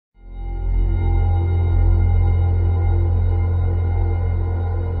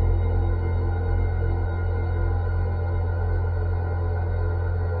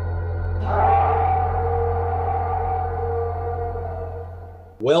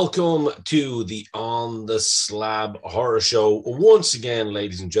Welcome to the On the Slab Horror Show once again,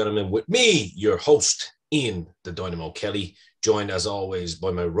 ladies and gentlemen, with me, your host, Ian the Dynamo Kelly, joined as always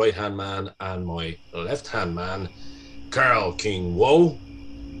by my right-hand man and my left-hand man, Carl King Woe,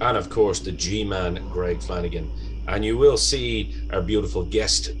 and of course the G-man, Greg Flanagan. And you will see our beautiful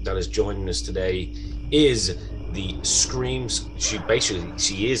guest that is joining us today is the Screams.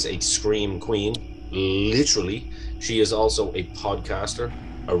 She is a Scream queen, literally. She is also a podcaster,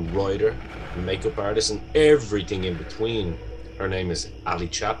 a writer, a makeup artist, and everything in between. Her name is Ali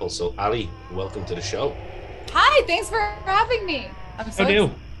Chappell. So, Ali, welcome to the show. Hi, thanks for having me. I'm so excited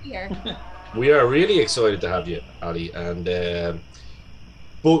to be here. We are really excited to have you, Ali. And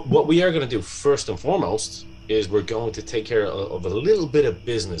but what we are going to do first and foremost is we're going to take care of a little bit of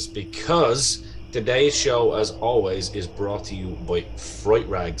business, because today's show, as always, is brought to you by Fright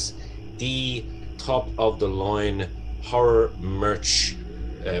Rags, the top of the line horror merch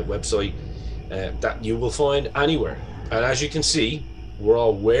website that you will find anywhere. And as you can see, we're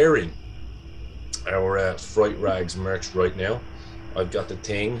all wearing our Fright Rags merch right now. I've got the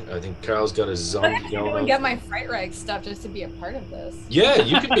thing. I think Carl's got his zombie going on. Get my Fright Rags stuff just to be a part of this. Yeah,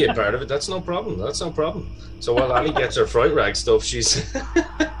 you can be a part of it. That's no problem. That's no problem. So while Ali gets her Fright Rag stuff, she's gets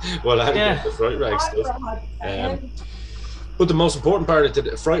the Fright Rag stuff. But the most important part of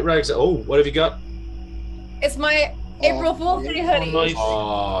the Fright Rags. Oh, what have you got? It's my April Fool's Day hoodie. Nice.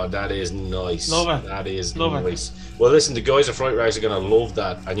 Oh, that is nice. Love it. That is Love nice. It. Well, listen, the guys at Fright Rags are going to love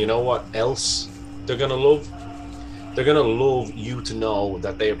that. And you know what else they're going to love? They're going to love you to know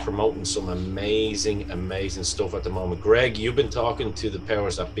that they are promoting some amazing, amazing stuff at the moment. Greg, you've been talking to the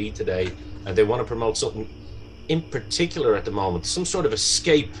powers that be today, and they want to promote something in particular at the moment. Some sort of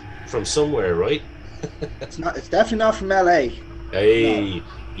escape from somewhere, right? It's definitely not from LA. Hey. No.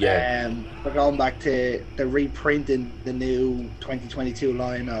 Yeah, we're going back to the reprinting the new 2022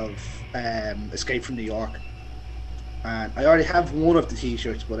 line of Escape from New York, and I already have one of the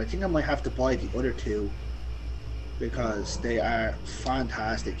t-shirts, but I think I might have to buy the other two because they are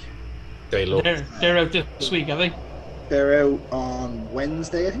fantastic. They look. They're out this week, I think. They're out on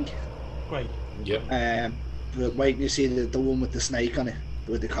Wednesday, I think. Great. Yep. But wait, you see the one with the snake on it,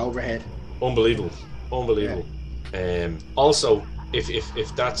 with the cobra head. Unbelievable. Yeah. Also,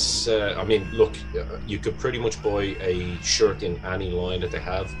 if that's, I mean, look, you could pretty much buy a shirt in any line that they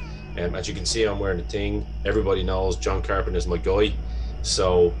have. As you can see, I'm wearing a thing. Everybody knows John Carpenter is my guy.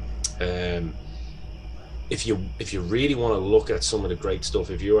 So, if you really want to look at some of the great stuff,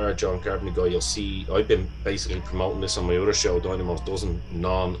 if you are a John Carpenter guy, you'll see. I've been basically promoting this on my other show, Dynamo's Dozen,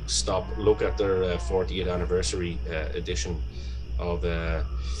 non-stop. Look at their 40th anniversary edition of their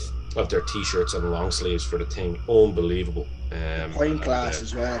t-shirts and long sleeves for the thing. Unbelievable. Plain class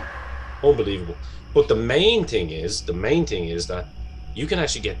as well. Unbelievable. But the main thing is that you can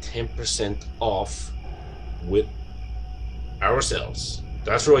actually get 10% off with ourselves.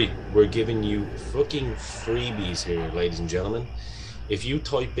 That's right, we're giving you fucking freebies here, ladies and gentlemen. If you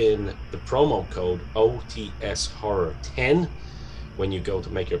type in the promo code OTSHorror10 when you go to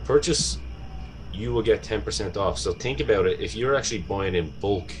make your purchase, you will get 10% off. So think about it. If you're actually buying in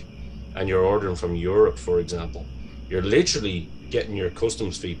bulk and you're ordering from Europe, for example, you're literally getting your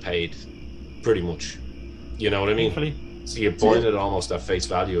customs fee paid, pretty much. You know what I mean? Hopefully. So you're buying it almost at face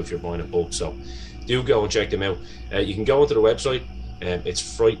value if you're buying in bulk. So do go and check them out. You can go onto the website. It's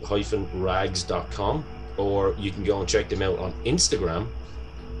fright-rags.com, or you can go and check them out on Instagram,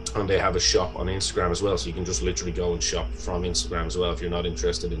 and they have a shop on Instagram as well, so you can just literally go and shop from Instagram as well if you're not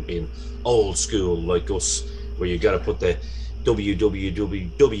interested in being old school like us, where you got to put the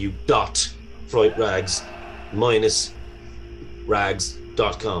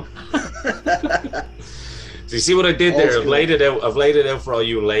www.frightrags-rags.com. So you see what I did there? I've laid it out for all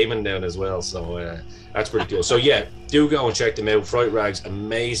you laymen down as well. So that's pretty cool. So yeah, do go and check them out. Fright Rags,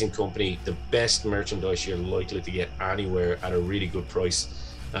 amazing company, the best merchandise you're likely to get anywhere at a really good price.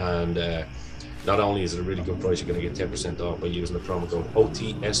 And not only is it a really good price, you're going to get 10% off by using the promo code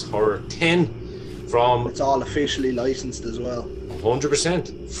OTSHorror10 from. It's all officially licensed as well.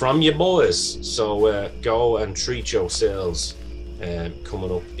 100% from your boys. So go and treat yourselves.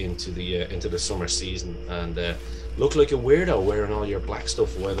 Coming up into the summer season, and look like a weirdo wearing all your black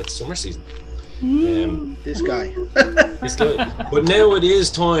stuff while it's summer season. This guy. But now it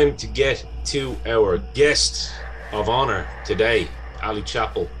is time to get to our guest of honor today. Ali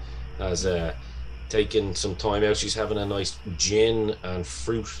Chappell has taken some time out. She's having a nice gin and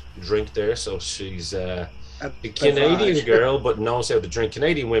fruit drink there, so she's a Canadian girl but knows how to drink.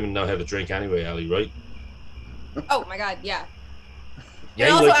 Canadian women know how to drink anyway, Ali, right? Oh my god, yeah. Yeah,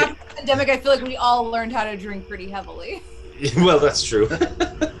 and also like after the pandemic, I feel like we all learned how to drink pretty heavily. Well, that's true.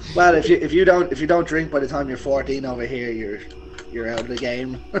 Well, if you don't drink by the time you're 14 over here, you're out of the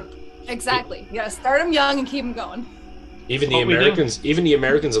game. Exactly. You gotta start them young and keep them going. Even the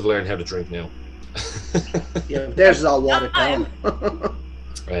Americans have learned how to drink now. Yeah, theirs is all watered down.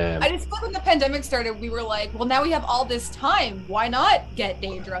 I just feel like when the pandemic started, we were like, well, now we have all this time. Why not get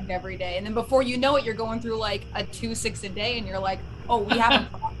day drunk every day? And then before you know it, you're going through like a 2-6 a day, and you're like, oh, we have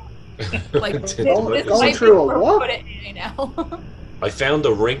a like going through a what? Now. I found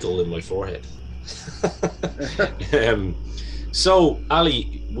a wrinkle in my forehead. So,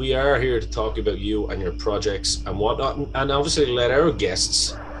 Ali, we are here to talk about you and your projects and whatnot, and obviously let our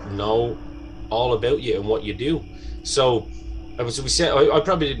guests know all about you and what you do. So, we said I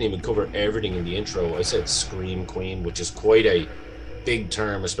probably didn't even cover everything in the intro. I said Scream Queen, which is quite a big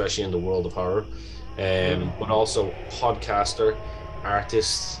term, especially in the world of horror, but also podcaster,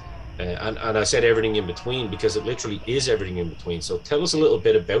 artist, and I said everything in between because it literally is everything in between. So tell us a little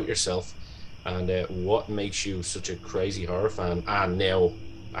bit about yourself and what makes you such a crazy horror fan and now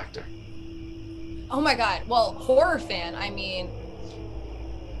actor. Oh my God. Well, horror fan. I mean,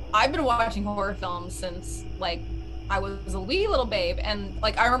 I've been watching horror films since like I was a wee little babe, and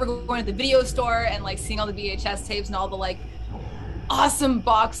like I remember going to the video store and like seeing all the VHS tapes and all the like awesome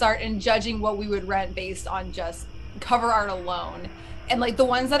box art and judging what we would rent based on just cover art alone. And like the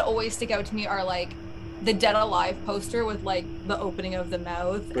ones that always stick out to me are like the Dead Alive poster with like the opening of the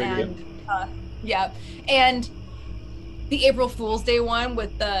mouth. Brilliant. And and the April Fool's Day one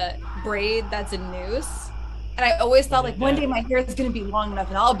with the braid that's a noose. And I always thought, like, one day my hair is going to be long enough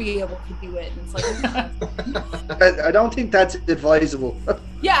and I'll be able to do it. And it's like, I don't think that's advisable.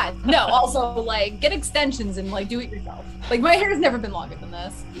 Yeah, no, also, like, get extensions and, like, do it yourself. Like, my hair has never been longer than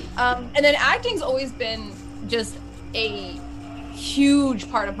this. And then acting's always been just a huge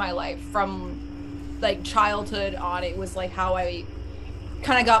part of my life from, like, childhood on. It was, like, how I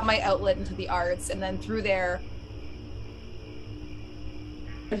kind of got my outlet into the arts. And then through there,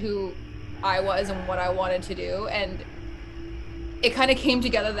 who I was and what I wanted to do, and it kind of came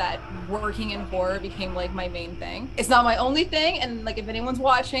together that working in horror became like my main thing. It's not my only thing, and like if anyone's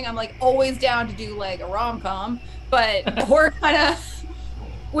watching, I'm like always down to do like a rom-com, but horror kind of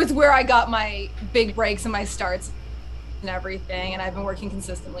was where I got my big breaks and my starts and everything, and I've been working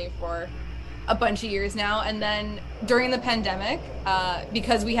consistently for a bunch of years now. And then during the pandemic,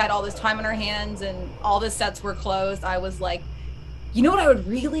 because we had all this time on our hands and all the sets were closed, I was like, you know what I would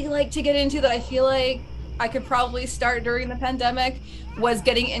really like to get into that I feel like I could probably start during the pandemic was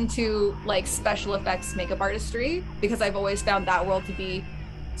getting into like special effects makeup artistry, because I've always found that world to be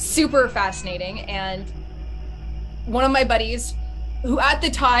super fascinating. And one of my buddies, who at the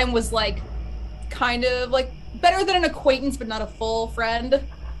time was like kind of like better than an acquaintance but not a full friend,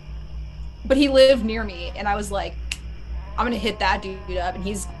 but he lived near me, and I was like, I'm gonna hit that dude up and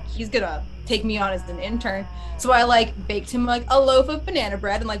he's gonna take me on as an intern. So I like baked him like a loaf of banana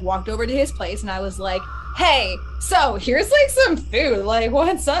bread and like walked over to his place, and I was like, hey, so here's like some food, like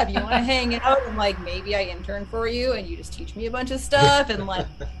what's up, you want to hang out and like maybe I intern for you and you just teach me a bunch of stuff, and like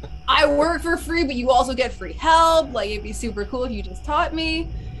I work for free but you also get free help, like it'd be super cool if you just taught me.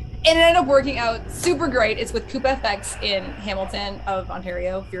 And it ended up working out super great. It's with Coop FX in Hamilton of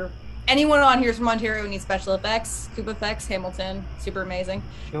Ontario. If you're anyone on here is from Ontario and needs special effects, Coop FX Hamilton, super amazing.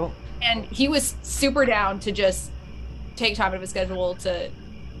 Cool. And he was super down to just take time out of his schedule to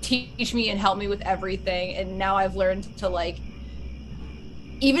teach me and help me with everything. And now I've learned to like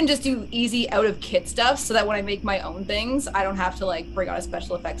even just do easy out of kit stuff, so that when I make my own things, I don't have to like bring on a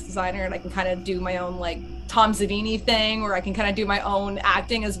special effects designer, and I can kind of do my own like Tom Savini thing, where I can kind of do my own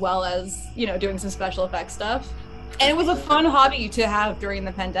acting as well as, you know, doing some special effects stuff. And it was a fun hobby to have during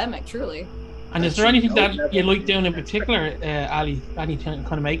the pandemic, truly. And is there anything that you like doing in particular, Ali? Any kind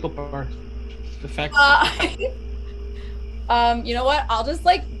of makeup or effects? You know what?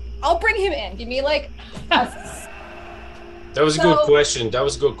 I'll bring him in. Give me like That was a good question. That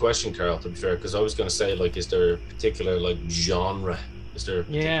was a good question, Carl, to be fair, because I was going to say, like, is there a particular, like, genre? Is there a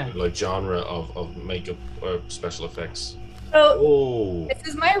particular, like, genre of makeup or special effects? So, this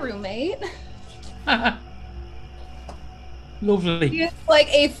is my roommate. Lovely. He's like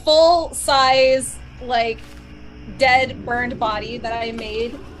a full-size, like, dead, burned body that I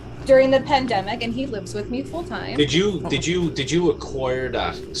made during the pandemic, and he lives with me full-time. Did you acquire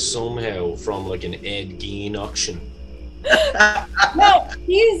that somehow from, like, an Ed Gein auction? No,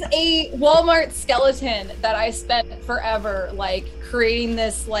 he's a Walmart skeleton that I spent forever like creating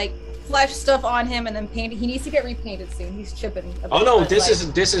this like flesh stuff on him and then painting. He needs to get repainted soon. He's chipping. Oh no, this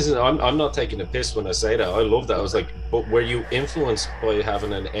isn't. I'm not taking a piss when I say that. I love that. I was like, but were you influenced by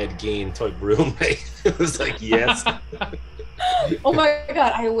having an Ed Gein type roommate? It was like, yes. Oh my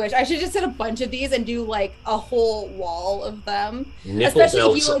god, I wish I should just get a bunch of these and do like a whole wall of them. Nipple Especially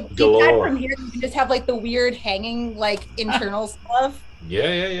belts if you like see that galore. from here, you can just have like the weird hanging like internal stuff. Yeah.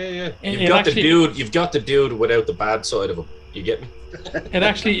 It You've got actually- the dude. You've got the dude without the bad side of him. You get me?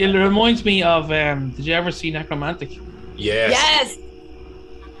 It reminds me of. Did you ever see Necromantic? Yes. Yes.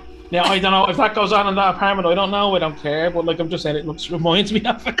 Now I don't know if that goes on in that apartment. I don't know. I don't care. But like I'm just saying, reminds me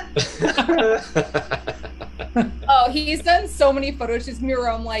of it. Oh, he's done so many photo shoots with me where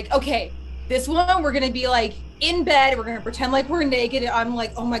I'm like, okay, this one we're gonna be like in bed, we're gonna pretend like we're naked. And I'm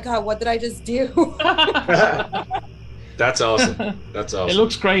like, oh my god, what did I just do? That's awesome. That's awesome. It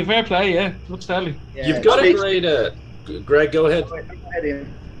looks great. Fair play. Yeah, it looks deadly. Yeah, You've got a speak- great. Greg, go ahead. Go ahead,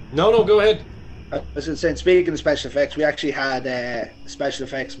 Ian. No, go ahead. I was saying, speaking of special effects, we actually had special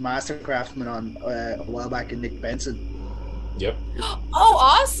effects master craftsman on a while back in Nick Benson. Yep. Oh,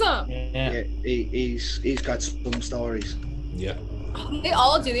 awesome. Yeah. Yeah, he's got some stories. Yeah. They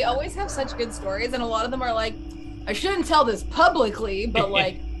all do. They always have such good stories, and a lot of them are like, I shouldn't tell this publicly, but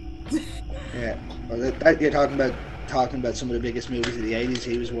like, Yeah, well, that you're talking about some of the biggest movies of the '80s.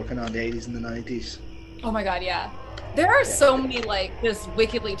 He was working on the '80s and the '90s. oh my god, yeah. There are so many like just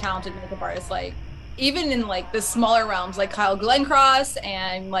wickedly talented makeup artists, like even in like the smaller realms, like Kyle Glencross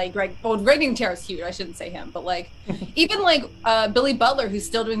and like Greg Nicotero is huge. I shouldn't say him, but like even like Billy Butler, who's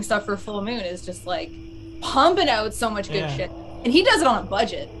still doing stuff for Full Moon, is just like pumping out so much good shit, and he does it on a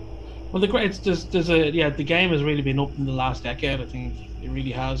budget. Well, the game has really been up in the last decade. I think it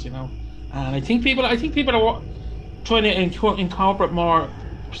really has, you know, and I think people are trying to incorporate more,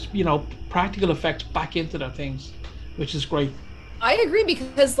 you know, practical effects back into their things, which is great. I agree,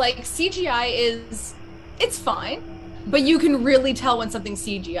 because like CGI it's fine, but you can really tell when something's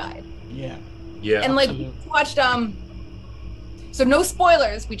CGI. Yeah. Yeah. And like absolutely. we watched so no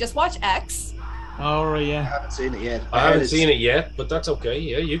spoilers, we just watched X. Oh right, I yeah. haven't seen it yet. I haven't seen it yet, but that's okay.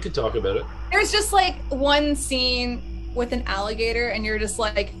 Yeah, you could talk about it. There's just like one scene with an alligator, and you're just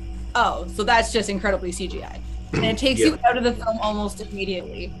like, oh, so that's just incredibly CGI. And it takes you out of the film almost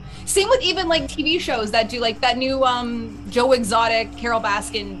immediately. Same with even like TV shows that do like that new Joe Exotic, Carol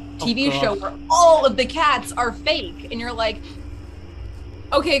Baskin TV show where all of the cats are fake, and you're like,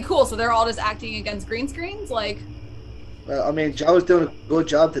 okay, cool. So they're all just acting against green screens, like. Well, I mean, Joe's doing a good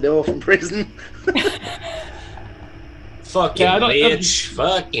job to do it from prison. Fucking bitch.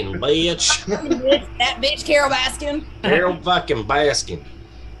 Fucking bitch. That bitch Carol Baskin. Carol fucking Baskin.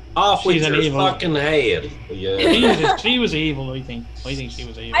 Off with She's an your evil. fucking head. Yeah. She was evil. I think she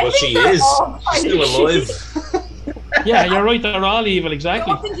was evil. I Well, think she they're is. all She's kind still of alive. Yeah, you're right. They're all evil. I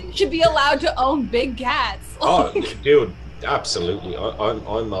Exactly. don't think you should be allowed to own big cats. Oh, dude, absolutely.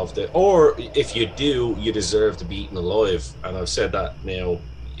 I'm of that. Or if you do, you deserve to be eaten alive. And I've said that now,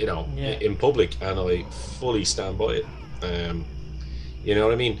 you know, in public, and I fully stand by it. You know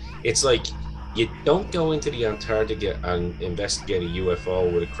what I mean? It's like you don't go into the Antarctica and investigate a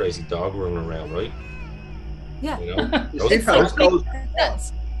UFO with a crazy dog running around, right? Yeah. You know, It's like, makes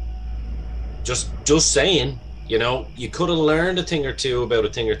sense. just saying. You know, you could have learned a thing or two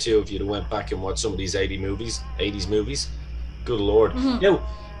if you'd have went back and watched some of these 80s movies. Good Lord. Mhm. Now,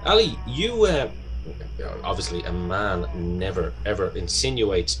 Ali, you obviously a man never ever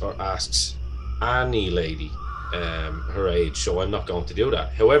insinuates or asks any lady her age, so I'm not going to do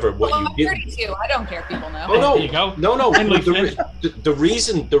that. However, what Well, you I'm did. 32. I don't care if people know. Oh no! There you go. No. And like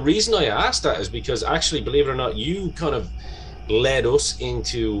The reason I asked that is because actually, believe it or not, you kind of led us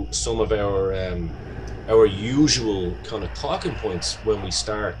into some of our usual kind of talking points when we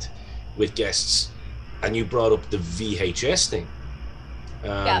start with guests, and you brought up the VHS thing,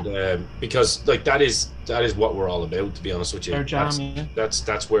 and because like that is what we're all about, to be honest with you. Their jam, yeah.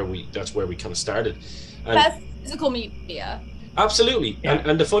 That's where we kind of started. And That's physical media. absolutely. Yeah.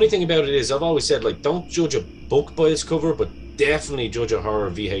 And the funny thing about it is, I've always said, like, don't judge a book by its cover, but definitely judge a horror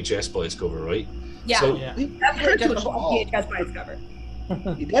VHS by its cover, right? Yeah. So, Yeah. You Definitely can't judge judge a them whole all. VHS by its cover.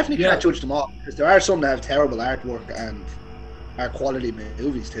 You definitely can't judge them all, because there are some that have terrible artwork and are quality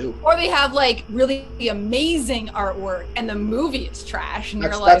movies too. Or they have like really amazing artwork, and the movie is trash, and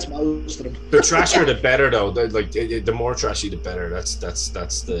That's you're like, that's most of them. the trashier the better, though. Like the more trashy the better. That's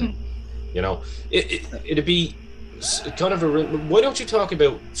the, you know, it'd be kind of a. Why don't you talk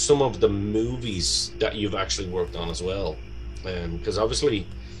about some of the movies that you've actually worked on as well? Because obviously,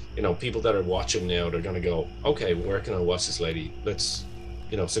 you know, people that are watching now, they're gonna go, okay, where can I watch this lady? Let's,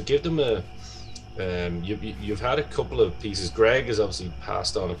 you know, so give them a. You've had a couple of pieces. Greg has obviously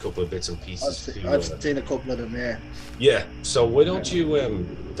passed on a couple of bits and pieces. I've seen a couple of them, yeah. Yeah. So why don't you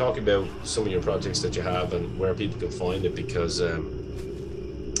talk about some of your projects that you have and where people can find it? Because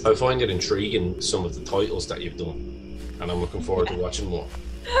I find it intriguing, some of the titles that you've done, and I'm looking forward to watching more.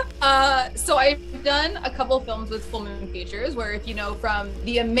 So I've done a couple films with Full Moon Features where, if you know from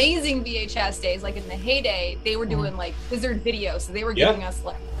the amazing VHS days, like in the heyday, they were doing like Wizard Video. So they were giving us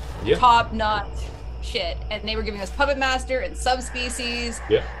like top-notch shit. And they were giving us Puppet Master and Subspecies.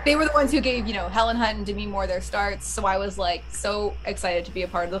 Yeah. They were the ones who gave, you know, Helen Hunt and Demi Moore their starts. So I was like so excited to be a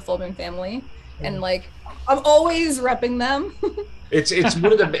part of the Full Moon family. And like, I'm always repping them. It's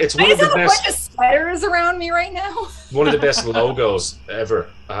one of the best. I have a bunch of sweaters around me right now. One of the best logos ever,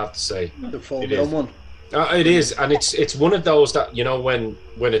 I have to say. The Full Moon one. It is, and it's one of those that, you know, when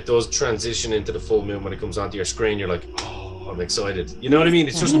it does transition into the full moon, when it comes onto your screen, you're like, oh, I'm excited. You know what I mean?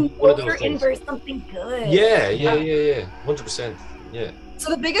 It's just one of those things. For something good. Yeah, 100%. Yeah.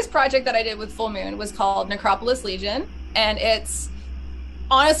 So the biggest project that I did with Full Moon was called Necropolis Legion, and it's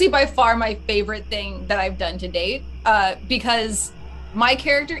honestly by far my favorite thing that I've done to date, because my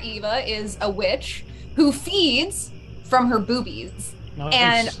character Eva is a witch who feeds from her boobies. Nice.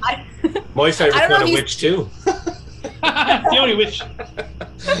 And my favorite kind of witch too. The only witch.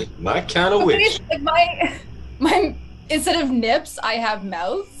 My kind of witch. Like my instead of nips, I have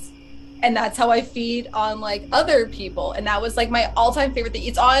mouths, and that's how I feed on like other people. And that was like my all-time favorite thing.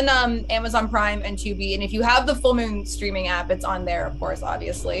 It's on Amazon Prime and Tubi, and if you have the Full Moon streaming app, it's on there, of course,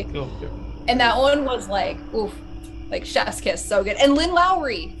 obviously. Cool. And that one was like, oof, like chef's kiss, so good. And Lynn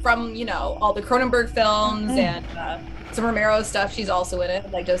Lowry from, you know, all the Cronenberg films and some Romero stuff, she's also in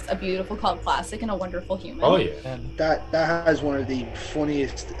it. Like, just a beautiful cult classic and a wonderful human. Oh yeah. That has one of the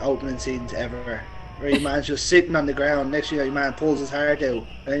funniest opening scenes ever. Where your man's just sitting on the ground, next to you, your man pulls his heart out,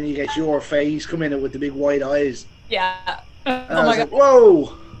 and then you get your face coming in with the big white eyes. Yeah. Oh my god. Like,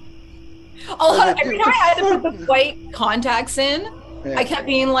 whoa! Every time I had to put the white contacts in, I kept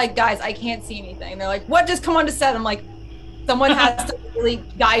being like, guys, I can't see anything. They're like, what? Just come on to set. I'm like, someone has to really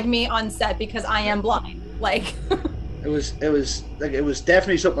guide me on set because I am blind. Like, it was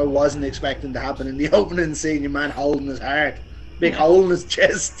definitely something I wasn't expecting to happen in the opening scene. Your man holding his heart, big hole in his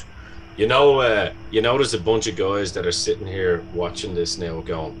chest. You know, there's a bunch of guys that are sitting here watching this now,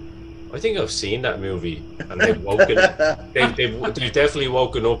 going, I think I've seen that movie, and they've woken, they've definitely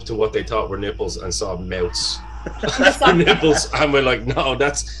woken up to what they thought were nipples and saw mouths. Nipples, and we're like, no,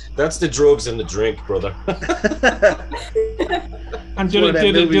 that's the drugs and the drink, brother. And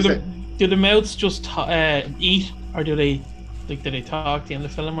do the mouths just eat, or do they talk in the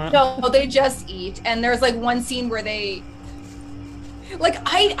film? Or no, they just eat. And there's like one scene where they, like,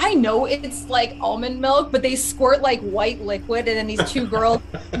 I know it's like almond milk, but they squirt like white liquid, and then these two girls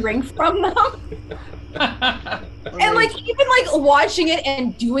drink from them. And like, even like watching it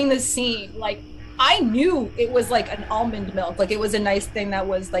and doing the scene, like, I knew it was like an almond milk, like it was a nice thing that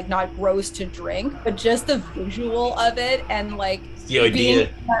was like not gross to drink, but just the visual of it and like the idea,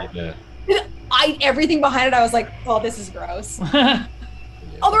 everything behind it, I was like, oh, this is gross.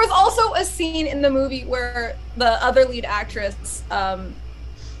 Oh, there was also a scene in the movie where the other lead actress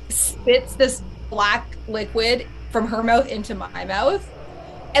spits this black liquid from her mouth into my mouth,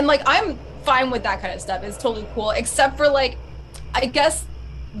 and like, I'm fine with that kind of stuff. It's totally cool, except for like, I guess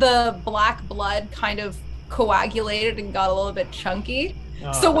the black blood kind of coagulated and got a little bit chunky.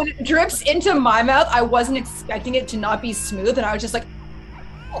 So when it drips into my mouth, I wasn't expecting it to not be smooth, and I was just like,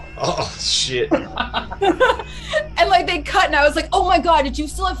 oh shit. And like, they cut, and I was like, oh my god, did you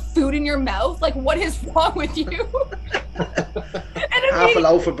still have food in your mouth? Like, what is wrong with you? And half a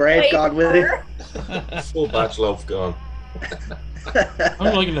loaf of bread gone with it. Full batch loaf gone.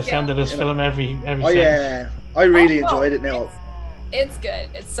 I'm liking the sound of this film every Oh yeah, I really enjoyed it now. It's good.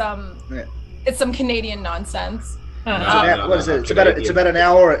 It's some Canadian nonsense. What is it? It's about an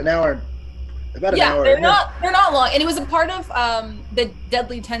hour. About an hour. They're not long. And it was a part of the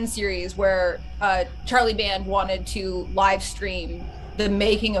Deadly 10 series where Charlie Band wanted to live stream the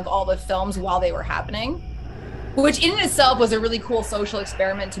making of all the films while they were happening, which in itself was a really cool social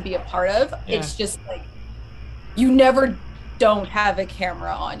experiment to be a part of. Yeah. It's just like, you never don't have a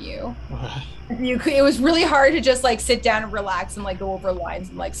camera on you. It was really hard to just like sit down and relax and like go over lines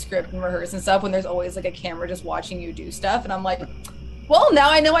and like script and rehearse and stuff when there's always like a camera just watching you do stuff. And I'm like, well, now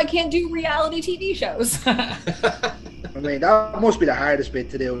I know I can't do reality TV shows. I mean, that must be the hardest bit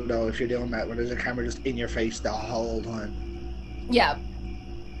to do though, if you're doing that where there's a camera just in your face the whole time. Yeah.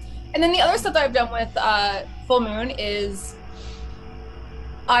 And then the other stuff that I've done with Full Moon is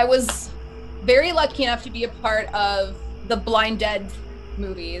I was very lucky enough to be a part of the Blind Dead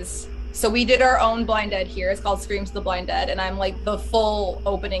movies. So we did our own Blind Dead here. It's called Screams of the Blind Dead, and I'm like the full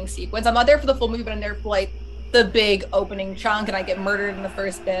opening sequence. I'm not there for the full movie, but I'm there for like the big opening chunk, and I get murdered in the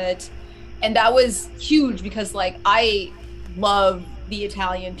first bit. And that was huge because like I love the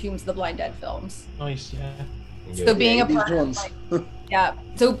Italian Tombs of the Blind Dead films. Nice, yeah. So being a part ones. yeah.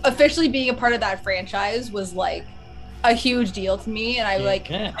 So officially being a part of that franchise was like a huge deal to me, and I I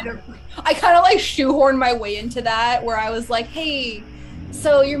kind of like shoehorned my way into that, where I was like, hey,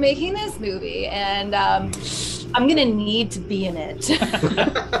 so you're making this movie, and I'm gonna need to be in it.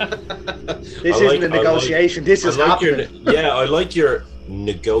 This isn't a negotiation. This is happening. I like your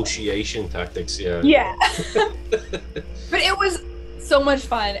negotiation tactics. Yeah. But it was so much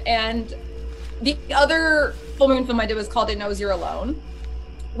fun. And the other full moon film I did was called It Knows You're Alone,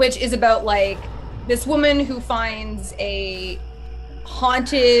 which is about like this woman who finds a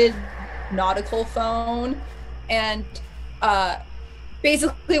haunted nautical phone, and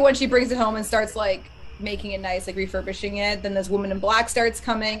basically when she brings it home and starts like making it nice, like refurbishing it, then this woman in black starts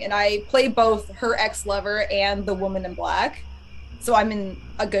coming, and I play both her ex-lover and the woman in black. So I'm in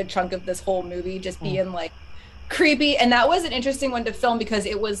a good chunk of this whole movie just being like creepy. And that was an interesting one to film because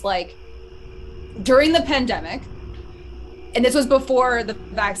it was like during the pandemic, and this was before the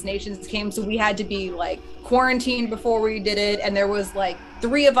vaccinations came, so we had to be like quarantined before we did it, and there was like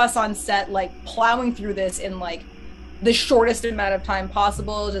 3 of us on set like plowing through this in like the shortest amount of time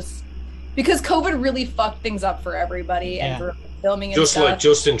possible, just because COVID really fucked things up for everybody and for filming and just stuff. like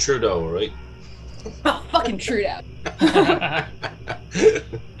Justin Trudeau, right? Oh, fucking Trudeau.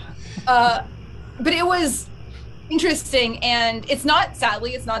 But it was interesting, and it's not,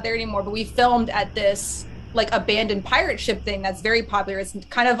 sadly, it's not there anymore, but we filmed at this like abandoned pirate ship thing that's very popular. It's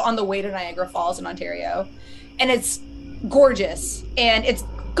kind of on the way to Niagara Falls in Ontario, and it's gorgeous, and it's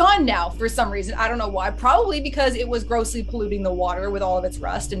gone now for some reason. I don't know why. Probably because it was grossly polluting the water with all of its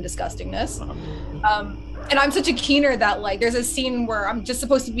rust and disgustingness. And I'm such a keener that like there's a scene where I'm just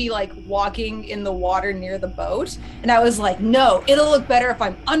supposed to be like walking in the water near the boat, and I was like, no, it'll look better if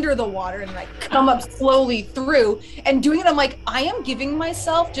I'm under the water and like come up slowly through. And doing it, I'm like, I am giving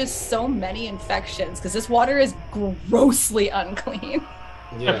myself just so many infections because this water is grossly unclean.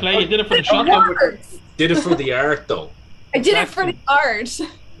 Yeah. You did it for the shot. Did it for the art though. I did it for the art.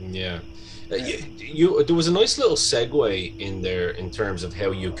 Yeah. You there was a nice little segue in there in terms of how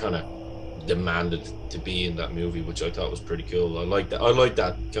you kind of demanded to be in that movie, which I thought was pretty cool. I like that. I like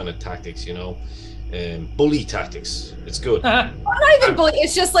that kind of tactics, you know, bully tactics. It's good. I'm not even bully.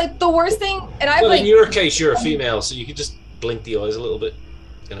 It's just like the worst thing. And I like. In your case, you're a female, so you can just blink the eyes a little bit.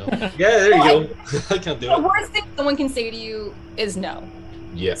 You know. Yeah, there you go. I can't do it. The worst thing someone can say to you is no.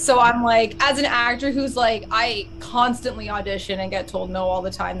 Yeah. So I'm like, as an actor who's like, I constantly audition and get told no all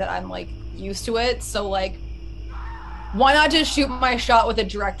the time, that I'm like used to it. So like, why not just shoot my shot with a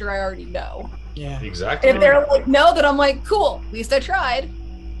director I already know? Yeah, exactly. If they're like no, then I'm like, cool, at least I tried.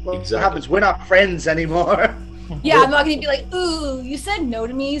 Well, exactly. What happens? We're not friends anymore. Yeah, I'm not gonna be like, ooh, you said no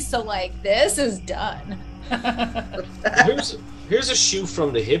to me, so like this is done. Here's a shoot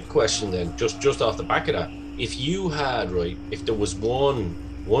from the hip question then, just off the back of that. If you had, right, if there was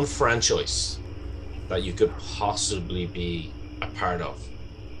one franchise that you could possibly be a part of,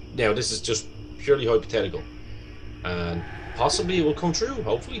 now this is just purely hypothetical, and possibly it will come true,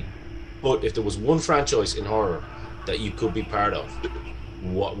 hopefully. But if there was one franchise in horror that you could be part of,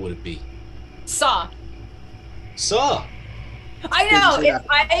 what would it be? Saw. I know. If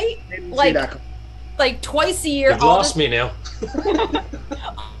I like twice a year. You've lost me now.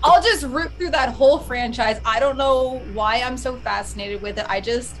 I'll just root through that whole franchise. I don't know why I'm so fascinated with it.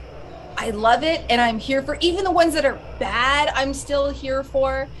 I love it, and I'm here for even the ones that are bad. I'm still here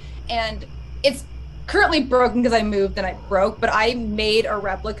for, and it's currently broken because I moved and I broke, but I made a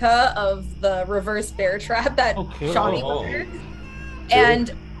replica of the reverse bear trap that Shawnee wears.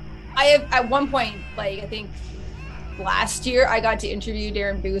 And I have, at one point, like I think last year, I got to interview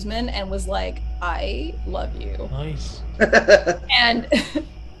Darren Boozman and was like, I love you. Nice. And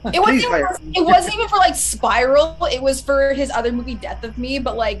it wasn't even for like Spiral. It was for his other movie, Death of Me.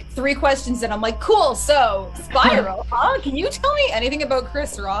 But like 3 questions in, I'm like, cool. So Spiral, huh? Can you tell me anything about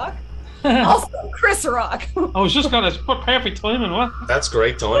Chris Rock? Also, Chris Rock. I was just gonna put perfect timing. What? That's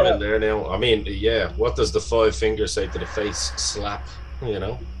great timing there. Now, I mean, yeah. What does the 5 fingers say to the face? Slap. You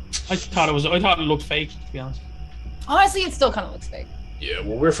know. I thought it looked fake, to be honest. Honestly, it still kind of looks fake. Yeah,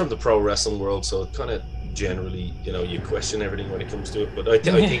 well, we're from the pro wrestling world, so it kind of generally, you know, you question everything when it comes to it. But I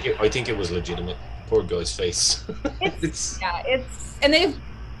think it was legitimate. Poor guy's face. And they've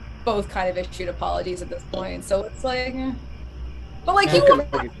both kind of issued apologies at this point, so it's like. But like you won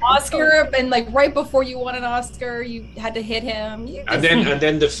an Oscar, and like right before you won an Oscar, you had to hit him. And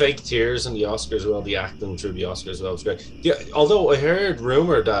then the fake tears in the Oscars as well, the acting through the Oscars as well was great. Yeah, although I heard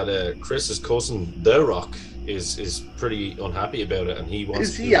rumor that Chris's cousin, The Rock, is pretty unhappy about it, and he wants.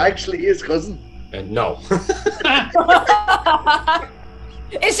 Is he actually his cousin? And no.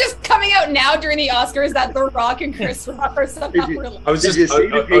 It's just coming out now during the Oscars that The Rock and Chris Rock are somehow related. I was Did just. you see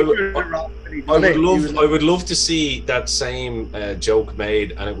the picture of The Rock when he done it? He was I would love to see that same joke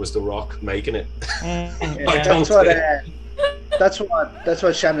made, and it was The Rock making it. Yeah, that's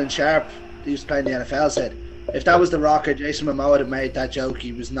what Shannon Sharp, who used to play in the NFL, said. If that was The Rock or Jason Momoa had made that joke,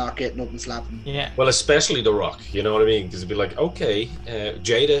 he was not getting up and slapping. Yeah. Well, especially The Rock, you know what I mean? Because it'd be like, okay,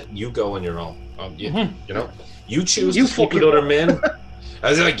 Jada, you go on your own. You know, you choose to sleep with other men. I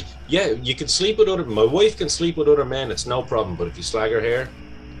was like, yeah, you can sleep with other. My wife can sleep with other men. It's no problem. But if you slag her hair,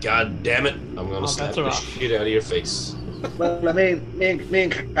 god damn it, I'm gonna slap the shit out of your face. Well, I mean, me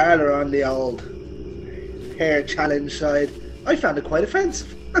and Carl are on the old hair challenge side. I found it quite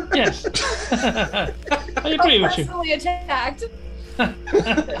offensive. Yes. I agree with you. Personally attacked.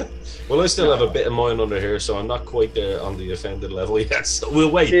 Well, I still have a bit of mine under here, so I'm not quite there on the offended level yet. So we'll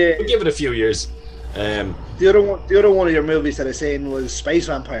wait. Yeah. We'll give it a few years. The other one of your movies that I seen was Space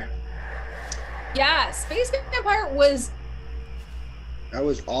Vampire. Yeah, Space Vampire was. That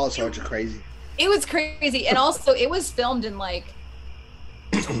was all sorts of crazy. It was crazy, and also it was filmed in like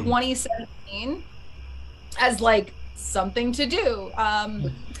 2017 as like something to do.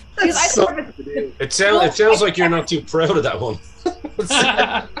 It sounds like you're not too proud of that one.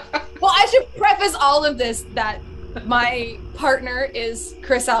 Well, I should preface all of this that my partner is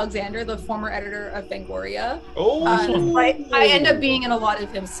Chris Alexander, the former editor of Fangoria. Oh, I end up being in a lot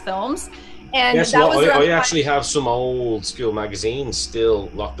of his films, and yes, that was I actually have some old school magazines still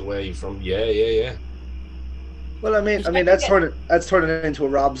locked away from. Yeah. Well, I mean that's turning into a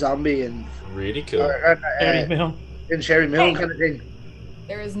Rob Zombie and really cool. Sherry Milne. And Sherry Milne kind of thing.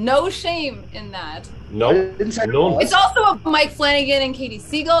 There is no shame in that. No, none. It's also a Mike Flanagan and Katie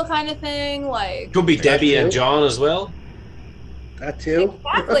Siegel kind of thing. Like could be Debbie and John as well. That too.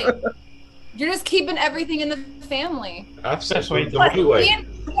 Exactly. You're just keeping everything in the family. Absolutely. But we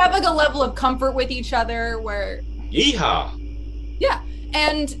have like a level of comfort with each other where. Yeehaw. Yeah,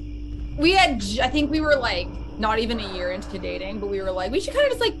 and we had. I think we were like not even a year into dating, but we were like, we should kind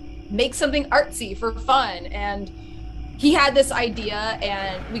of just like make something artsy for fun. And he had this idea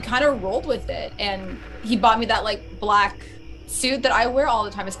and we kind of rolled with it. And he bought me that like black suit that I wear all the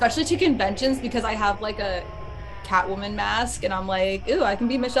time, especially to conventions, because I have like a Catwoman mask and I'm like, ooh, I can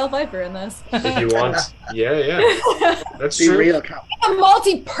be Michelle Pfeiffer in this. If you want. Yeah. That's true. Real a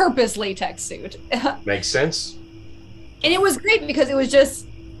multi-purpose latex suit. Makes sense. And it was great because it was just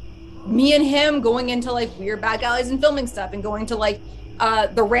me and him going into like weird back alleys and filming stuff and going to like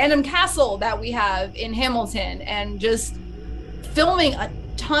the random castle that we have in Hamilton and just filming a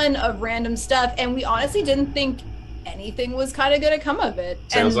ton of random stuff. And we honestly didn't think anything was kind of going to come of it.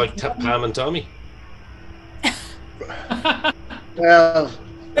 Sounds like Pam and Tommy. Well,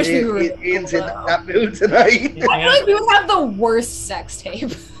 Ian's in that mood tonight. I feel like we would have the worst sex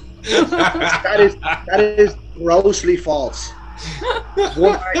tape. That is grossly false.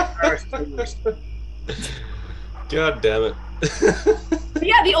 One night first. God damn it.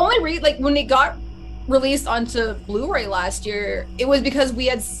 Yeah, the only like when it got released onto Blu-ray last year, it was because we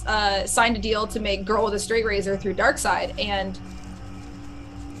had signed a deal to make Girl with a Straight Razor through Darkside, and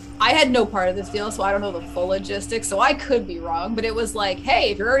I had no part of this deal, so I don't know the full logistics, so I could be wrong, but it was like, hey,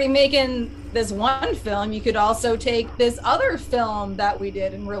 if you're already making this one film, you could also take this other film that we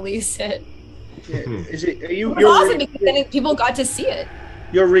did and release it. Yeah. Is it? Are you? It was awesome because then people got to see it.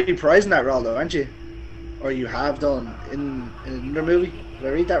 You're reprising that role, though, aren't you? Or you have done in another movie? Did I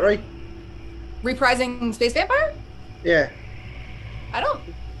read that right? Reprising Space Vampire? Yeah. I don't.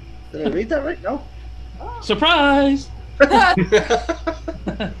 Did I read that right? No. Surprise!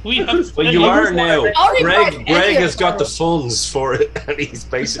 Well, you are now. Greg has got the funds for it, and he's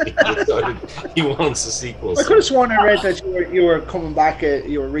basically decided he wants a sequel. I could have sworn I read that you were coming back.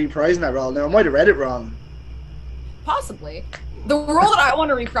 You were reprising that role. Now I might have read it wrong. Possibly. The role that I want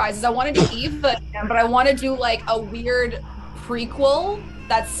to reprise is I want to do Eva again, but I want to do like a weird prequel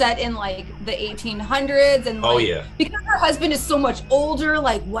that's set in like the 1800s and like, because her husband is so much older,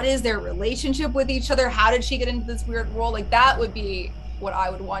 like what is their relationship with each other? How did she get into this weird role? Like that would be what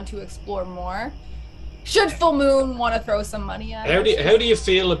I would want to explore more. Should Full Moon want to throw some money at it? How do you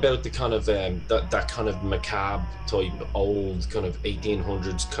feel about the kind of that kind of macabre type old kind of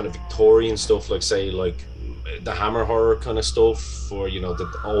 1800s kind of Victorian stuff, like say like the Hammer horror kind of stuff, or you know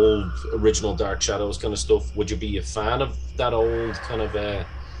the old original Dark Shadows kind of stuff? Would you be a fan of that old kind of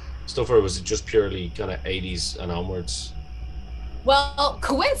stuff, or was it just purely kind of 80s and onwards? Well,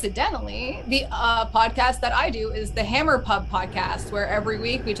 coincidentally, the podcast that I do is the Hammer Pub podcast, where every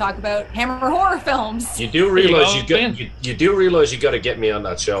week we talk about Hammer horror films. You do realize you got to get me on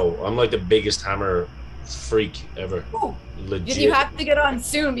that show. I'm like the biggest Hammer freak ever. Ooh. Legit. You have to get on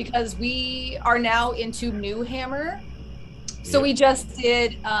soon because we are now into new Hammer. So we just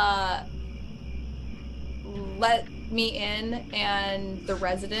did Let Me In and The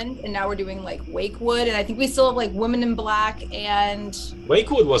Resident, and now we're doing like Wakewood, and I think we still have like Women in Black, and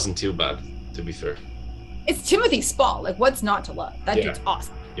Wakewood wasn't too bad, to be fair. it's Timothy Spall. Like, what's not to love? That dude's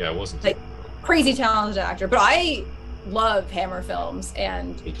awesome. Yeah, it wasn't. Like, crazy talented actor. But I love Hammer films,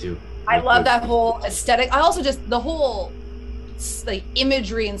 and Me too. I love that whole aesthetic. I also just the whole like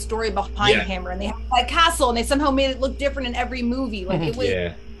imagery and story behind Hammer, and they have that castle, and they somehow made it look different in every movie. Like it was,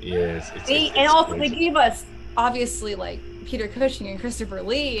 and also they gave us obviously like Peter Cushing and Christopher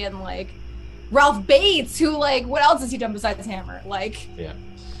Lee and like Ralph Bates, who like what else has he done besides Hammer? Like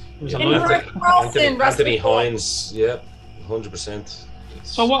Anthony Hines, 100%.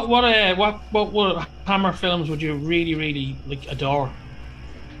 So what Hammer films would you really like adore?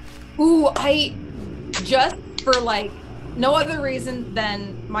 Ooh, I just for like no other reason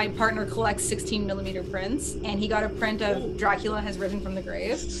than my partner collects 16mm prints, and he got a print of Dracula Has Risen from the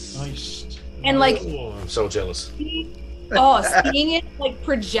Grave. Nice. And like, I'm so jealous. Seeing it like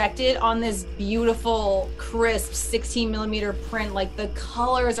projected on this beautiful, crisp 16mm print, like the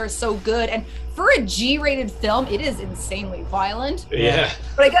colors are so good, and for a G-rated film, it is insanely violent. Yeah.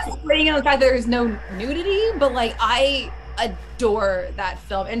 But I guess rating on the fact that there's no nudity, but like I adore that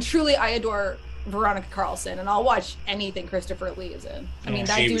film, and truly I adore Veronica Carlson, and I'll watch anything Christopher Lee is in. I mean,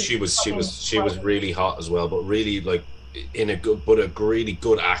 that she was really hot as well, but really like in a good, but a really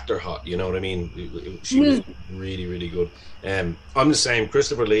good actor hot. You know what I mean? She was really good. I'm the same.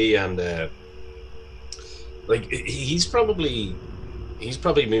 Christopher Lee, and like he's probably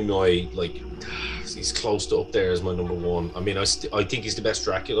been my like. He's close to up there as my number one. I mean, I think he's the best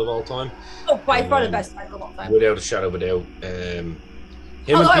Dracula of all time. Oh, by far the best Dracula of all time, without a shadow of a doubt.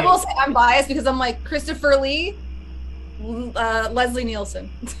 Although I will say I'm biased because I'm like Christopher Lee, Leslie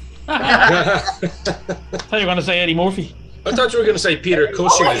Nielsen. I thought you were going to say Eddie Murphy. I thought you were going to say Peter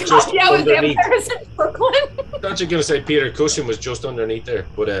Cushing was just underneath. Brooklyn. I thought you were going to say Peter Cushing was just underneath there,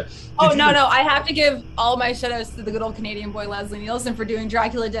 but no, I have to give all my shout-outs to the good old Canadian boy Leslie Nielsen for doing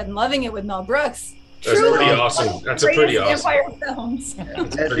Dracula Dead and Loving It with Mel Brooks. That's pretty awesome. That's a pretty awesome. Vampire films.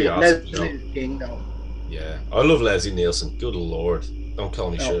 That's pretty awesome. Yeah, I love Leslie Nielsen. Good Lord, don't call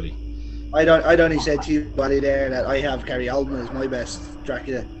me Shirley. I'd only said to you, buddy, there that I have Gary Oldman as my best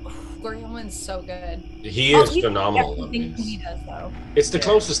Dracula. Gary Oldman's so good. He is phenomenal. He does, though. It's the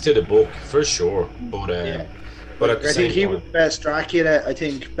closest to the book for sure, but at the I same think he time, was the best Dracula. I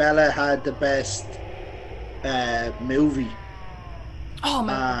think Bella had the best movie. Oh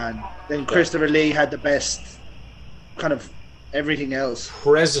man! And then Christopher Lee had the best kind of everything else.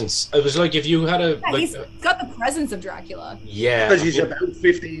 Presence. It was like if you had a he's got the presence of Dracula. Yeah, because he's about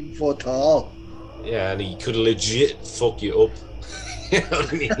 15 foot tall. Yeah, and he could legit fuck you up. You know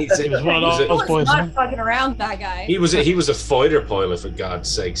what I mean? He was one of those boys. Not fucking around, that guy. He was a fighter pilot, for God's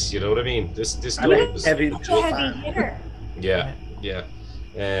sakes. You know what I mean? This dude was heavy hitter. Yeah.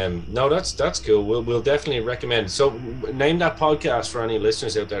 No, that's cool. We'll definitely recommend. So, name that podcast for any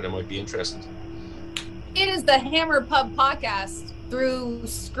listeners out there that might be interested. It is the Hammer Pub Podcast through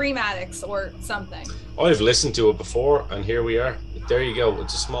Scream Addicts or something. I've listened to it before, and here we are. There you go.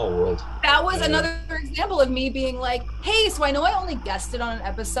 It's a small world. That was another example of me being like, hey, so I know I only guested on an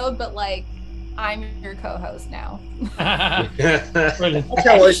episode, but like, I'm your co-host now. Brilliant.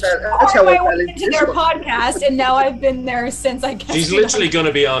 That's how I went into their podcast, and now I've been there since I guessed. She's literally going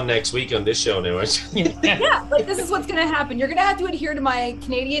to be on next week on this show now, isn't she? Yeah, like this is what's going to happen. You're going to have to adhere to my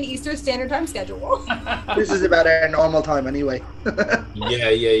Canadian Eastern Standard Time schedule. This is about our normal time anyway.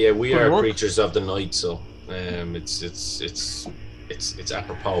 Yeah. We are creatures of the night, so it's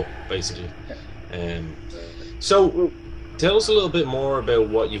apropos basically. So tell us a little bit more about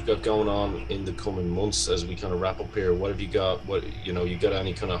what you've got going on in the coming months as we kind of wrap up here. What have you got? You got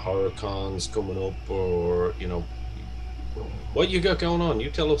any kind of horror cons coming up, or what you got going on? You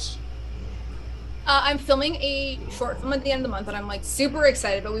tell us. I'm filming a short film at the end of the month, and I'm like super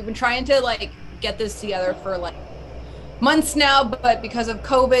excited. But we've been trying to like get this together for like months now, but because of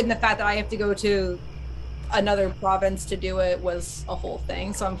COVID and the fact that I have to go to another province to do it was a whole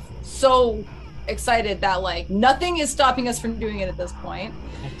thing. So I'm so excited that like nothing is stopping us from doing it at this point.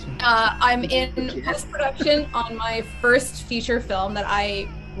 I'm in post-production on my first feature film that I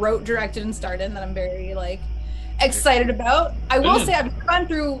wrote, directed, and starred in, that I'm very like excited about. I will say I've gone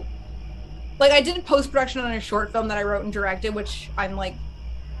through, like, I did post-production on a short film that I wrote and directed, which I'm like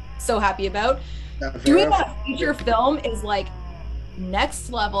so happy about. Doing that feature film is like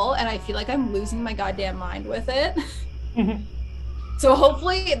next level, and I feel like I'm losing my goddamn mind with it. So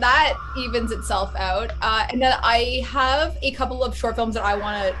hopefully that evens itself out. And then I have a couple of short films that I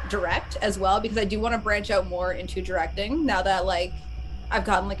want to direct as well, because I do want to branch out more into directing now that like I've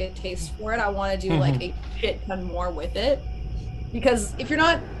gotten like a taste for it. I want to do like a shit ton more with it, because if you're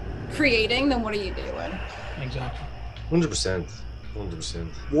not creating, then what are you doing? Exactly. 100%.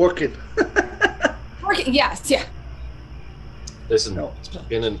 Working. Yes, yeah. Listen, it's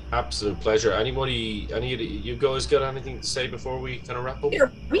been an absolute pleasure. Any of you guys got anything to say before we kind of wrap up? Are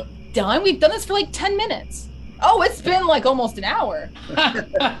we done? We've done this for like 10 minutes. Oh, it's been like almost an hour.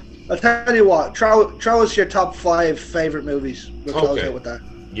 I'll tell you what, throw us your top 5 favorite movies. We'll close out with that.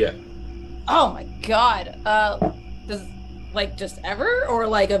 Yeah. Oh my god. Does like just ever or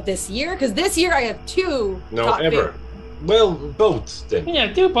like of this year? Because this year I have 2. No, top ever. favorites. Well, both then. Yeah,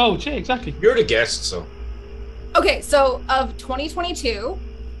 do both. Yeah, exactly. You're the guest, so. Okay, so of 2022,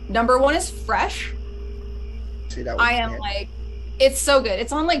 number 1 is Fresh. See, that I am like, it's so good.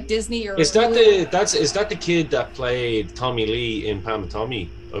 It's on like Disney or. Is that the kid that played Tommy Lee in Pam and Tommy?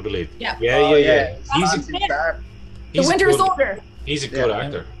 I believe. Yeah. Yeah. He's The a Winter good, Soldier. He's a good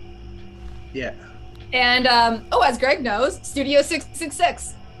actor. Yeah. And as Greg knows, Studio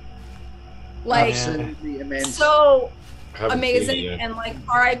 666. Like absolutely immense. so Haven't amazing, seen it yet. and like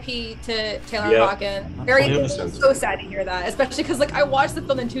R.I.P. to Taylor Yeah. Hawkins. Very 100%. so sad to hear that, especially because like I watched the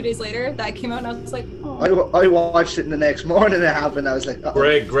film and 2 days later that came out, and I was like, oh. I watched it the next morning. It happened. I was like, uh-oh.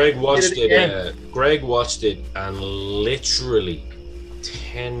 Greg watched Did it it. Greg watched it, and literally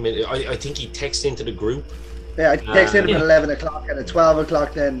 10 minutes. I think he texted into the group. Yeah, I texted him at 11 o'clock, and at 12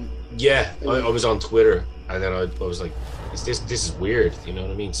 o'clock then. Yeah, I was on Twitter, and then I was like, this is weird, you know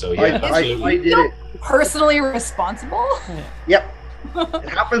what I mean? So yeah, absolutely. I did it. Personally responsible. Yep. It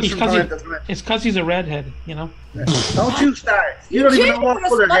happens from time to time. It's because he's a redhead, you know. Don't you start. You don't even know what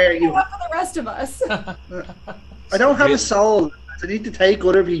color hair you have. For the rest of us. I don't have a soul. I need to take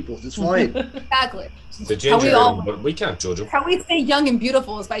other people's. It's fine. Exactly. The ginger, but we can't judge him. How we stay young and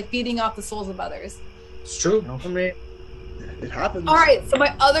beautiful is by feeding off the souls of others. It's true. I mean, it happens. All right, so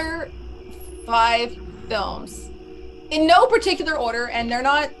my other 5 films, in no particular order, and they're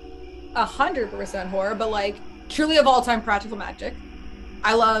not 100% horror, but like truly of all time practical magic.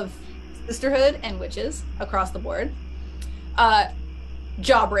 I love Sisterhood and Witches across the board.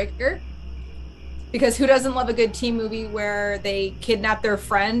 Jawbreaker, because who doesn't love a good teen movie where they kidnap their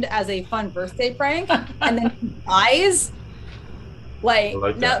friend as a fun birthday prank and then he dies? Like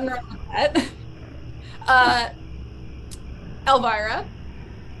nothing wrong with that. Elvira,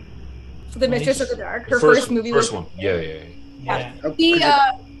 the Mistress of the Dark, her first movie. First one. Yeah.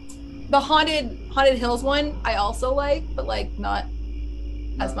 The Haunted Hills one I also like, but like not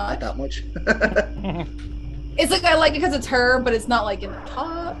as much. Not that much. It's like I like it because it's her, but it's not like in the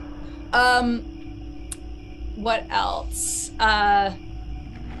top. What else? Oh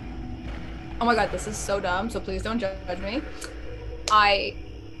my god, this is so dumb, so please don't judge me. I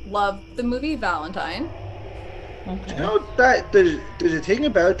love the movie Valentine. Okay. You know that there's a thing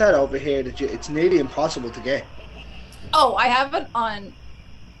about that over here that it's nearly impossible to get. Oh, I have it on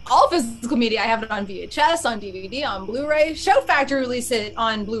all physical media. I have it on VHS, on DVD, on Blu-ray. Shout Factory released it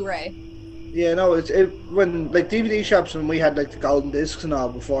on Blu-ray. Yeah, no, when like DVD shops, when we had like the golden discs and all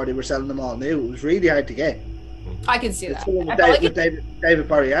before they were selling them all new, it was really hard to get. I can see It's that. the one with David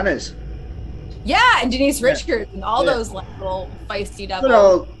Boreanaz. Yeah, and Denise Richards and all those like little feisty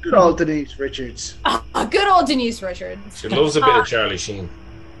devils. Good old Denise Richards. Good old Denise Richards. She loves a bit of Charlie Sheen.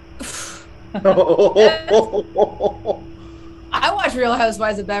 I watch Real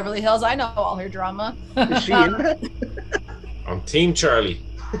Housewives of Beverly Hills. I know all her drama. Is she in that? I'm Team Charlie.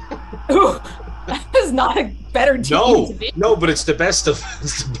 Ooh, that is not a better team to be. No, but it's the best of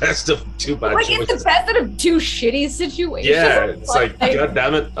two bad Like choices. it's the best out of 2 shitty situations. Yeah, it's like god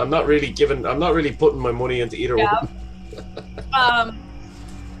damn it. I'm not really putting my money into either one.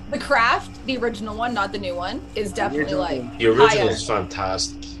 The Craft, the original one, not the new one, is definitely like the original is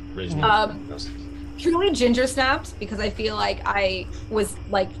fantastic. Truly Ginger Snaps, because I feel like I was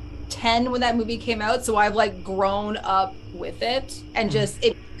like 10 when that movie came out, so I've like grown up with it, and just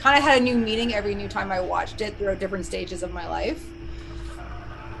it kind of had a new meaning every new time I watched it throughout different stages of my life.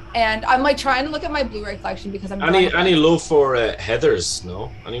 And I'm like trying to look at my Blu-ray collection because I'm any love for Heathers? No,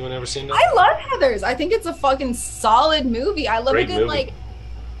 anyone ever seen that? I love Heathers. I think it's a fucking solid movie. I love Great a good movie. like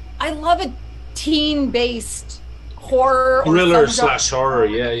I love a teen-based horror Thriller or some / horror.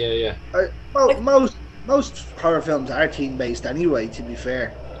 Yeah. Most horror films are team based anyway. To be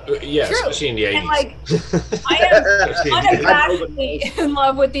fair. Yeah, True. especially in the 80s. And like, I am unabashedly in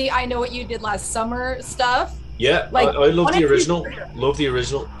love with the I Know What You Did Last Summer stuff. Yeah, Like, I love one the of these- original. Love the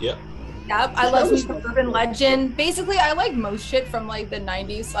original. Yeah. Yep, I love some urban legend. Basically, I like most shit from like the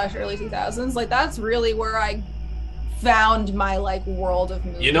 90s / early 2000s. Like that's really where I found my like world of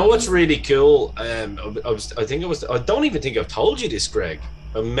movies. You know what's really cool? I don't even think I've told you this, Greg.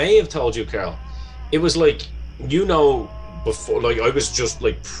 I may have told you, Carl. It was like, before, like I was just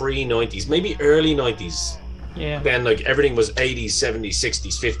like pre-90s, maybe early 90s. Yeah. Then like everything was 80s, 70s,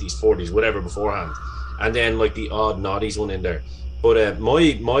 60s, 50s, 40s, whatever beforehand. And then like the odd naughties one in there. But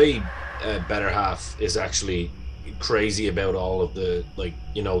my better half is actually crazy about all of the like,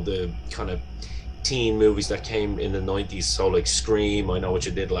 the kind of teen movies that came in the 90s. So like Scream, I Know What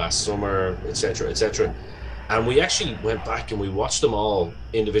You Did Last Summer, etc., etc. And we actually went back and we watched them all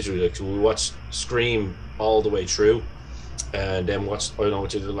individually. Like, so we watched Scream all the way through, and then watched I Know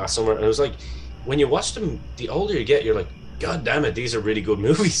What You Did Last Summer. And it was like, when you watch them, the older you get, you're like, God damn it, these are really good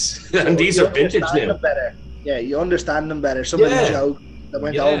movies. And these are vintage now. Better. Yeah, you understand them better. Some of the jokes that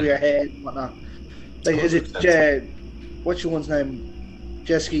went over your head and whatnot. Like, is it what's your one's name?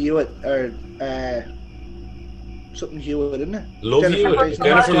 Jessica Hewitt or something Hewitt, isn't it?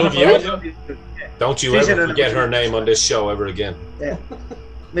 Jennifer Love Hewitt. Don't you ever forget her name on this show ever again. Yeah,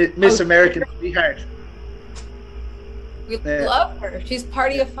 Miss American Sweetheart. We love her. She's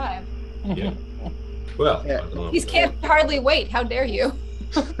party of 5. Yeah. Well, These can't hardly wait. How dare you?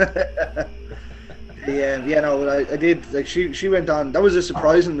 I did. Like she went on. That was a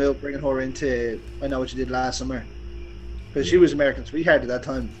surprising move, bringing her into I Know What You Did Last Summer, because she was American Sweetheart at that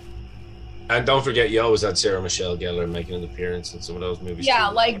time. And don't forget, you always had Sarah Michelle Gellar making an appearance in some of those movies. Yeah,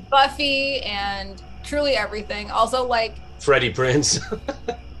 too. like Buffy and truly everything. Also, like Freddie Prinze.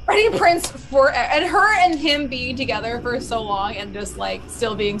 Freddie Prinze and her and him being together for so long and just like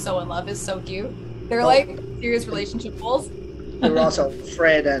still being so in love is so cute. They're like serious relationship goals. They were also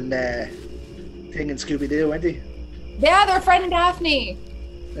Fred and Thing and Scooby Doo, weren't they? Yeah, they're Fred and Daphne.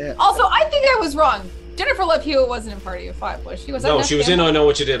 Yeah. Also, I think I was wrong. Jennifer Love Hewitt wasn't in Party of 5, was she? No, she was in I Know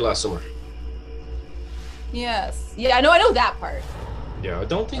What You Did Last Summer. Yes. Yeah, I know that part. Yeah, I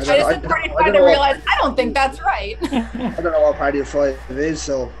don't think I just said Party of 5 and realized I don't think that's right. I don't know what Party of 5 is,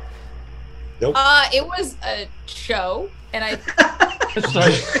 so. Nope. It was a show, and I think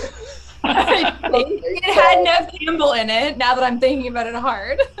it had Nev Campbell in it, now that I'm thinking about it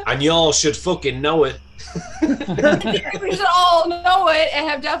hard. And y'all should fucking know it. We should all know it and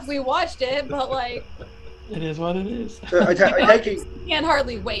have definitely watched it, but like... It is what it is. I can't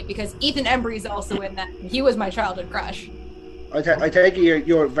hardly wait, because Ethan Embry's also in that. He was my childhood crush. I take it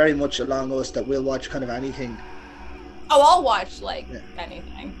you're very much along us that we'll watch kind of anything. Oh, I'll watch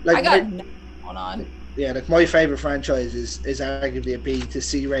anything. Like I got nothing going on. Yeah, like my favorite franchise is arguably a B to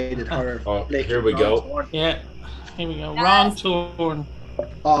C rated horror. Oh, here we go. Yeah, here we go. Wrong turn.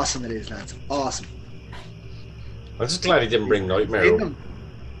 Awesome it is, lads. Awesome. I'm just glad he didn't bring Nightmare up.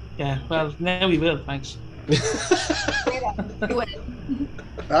 Yeah, well, now we will, thanks.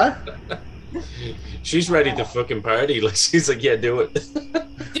 Huh? She's ready to fucking party. Like, she's like, yeah, do it.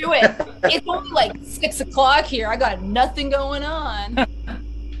 Do it. It's only like 6 o'clock here. I got nothing going on.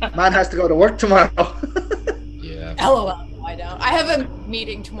 Man has to go to work tomorrow. Yeah. LOL. No, I don't. I have a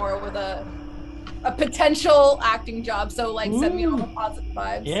meeting tomorrow with a potential acting job. So like, send me all the positive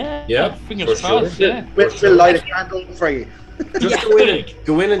vibes. Yeah. Fingers crossed. Sure. Yeah. We'll light a candle for you. Just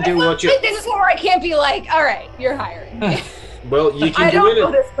go in and do what you. This is where I can't be like, all right, you're hiring me. Well, you can I go don't in know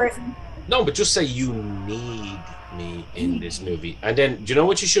and... this person. No, but just say you need me in this movie. And then, do you know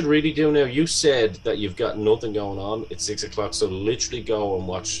what you should really do now? You said that you've got nothing going on at 6 o'clock, so literally go and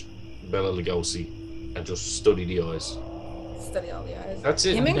watch Bela Lugosi and just study the eyes. Study all the eyes. That's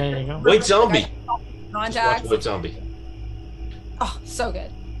it. There you go. White Zombie. Contact. White Zombie. Oh, so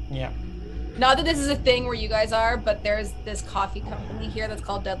good. Yeah. Not that this is a thing where you guys are, but there's this coffee company here that's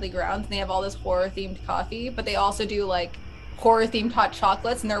called Deadly Grounds, and they have all this horror-themed coffee, but they also do like horror-themed hot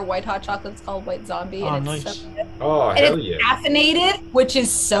chocolates, and their white hot chocolate's called White Zombie. Oh, and nice. it's so good. Oh, and hell it's yeah. caffeinated, which is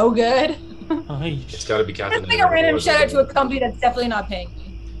so good. Nice. It's got to be caffeinated. Just like a random shout out to a company that's definitely not paying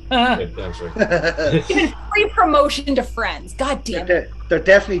me. Yeah, that's right. Giving free promotion to friends. God damn it. They're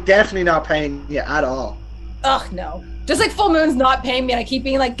definitely not paying you at all. Ugh, no. Just like Full Moon's not paying me, and I keep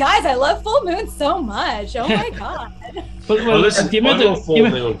being like, guys, I love Full Moon so much. Oh my god. Well, listen, I love Full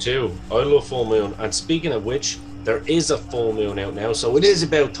Moon too. I love Full Moon. And speaking of which, there is a full moon out now, so it is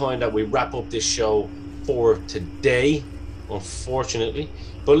about time that we wrap up this show for today, unfortunately.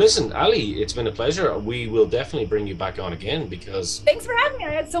 But listen, Ali, it's been a pleasure. We will definitely bring you back on again because... Thanks for having me. I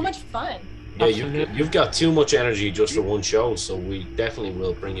had so much fun. Yeah, Absolutely. you've got too much energy just for one show, so we definitely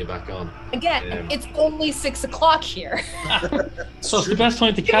will bring you back on. Again, it's only 6 o'clock here. So it's the best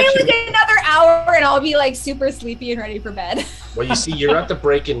time to Give catch me you. like another hour and I'll be like super sleepy and ready for bed. Well, you see, you're at the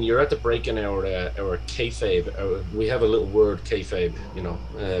break in our kayfabe. We have a little word, kayfabe. You know,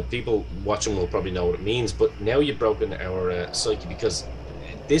 people watching will probably know what it means, but now you've broken our psyche because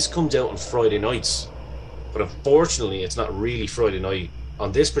this comes out on Friday nights. But unfortunately, it's not really Friday night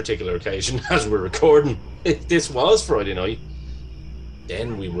on this particular occasion as we're recording. If this was Friday night,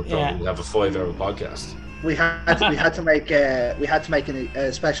 then we would probably have a 5-hour podcast. We had to make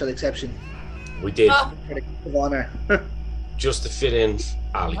a special exception. We did. For the guest of honor. Just to fit in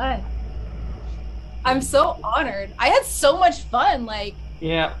Ali. What? I'm so honored. I had so much fun. Like,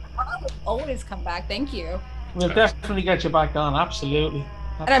 Yeah, I'll always come back. Thank you. we'll definitely get you back on. Absolutely.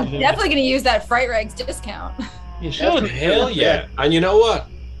 And I'm definitely going to use that Fright Rags discount. You should. Hell yeah. And you know what?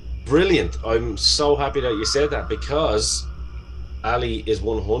 Brilliant. I'm so happy that you said that because Ali is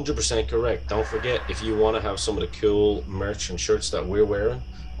 100% correct. Don't forget, if you want to have some of the cool merch and shirts that we're wearing,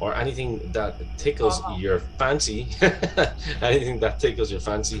 or anything that tickles your fancy,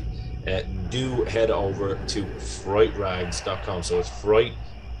 do head over to frightrags.com. So it's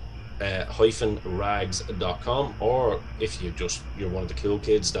fright-rags.com, or if you're one of the cool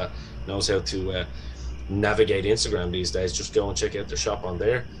kids that knows how to navigate Instagram these days, just go and check out the shop on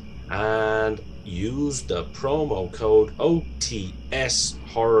there and use the promo code OTS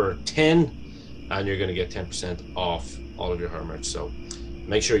Horror 10 and you're going to get 10% off all of your horror merch. So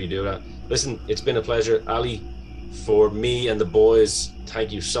make sure you do that. Listen, it's been a pleasure, Ali. For me and the boys,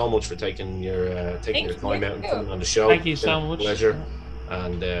 thank you so much for taking your time out and coming on the show. Thank you so much. Pleasure.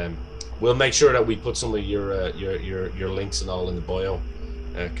 And we'll make sure that we put some of your links and all in the bio.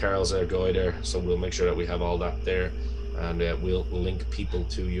 Carl's our guy there, so we'll make sure that we have all that there, and we'll link people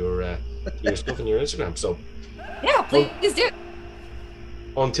to your stuff on your Instagram. So Yeah, please do.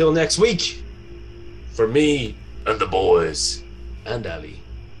 until next week, for me and the boys and Ali.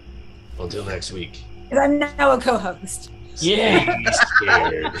 Until next week. I'm now a co-host. Yeah. She's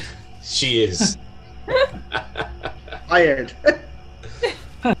scared. She is. Hired.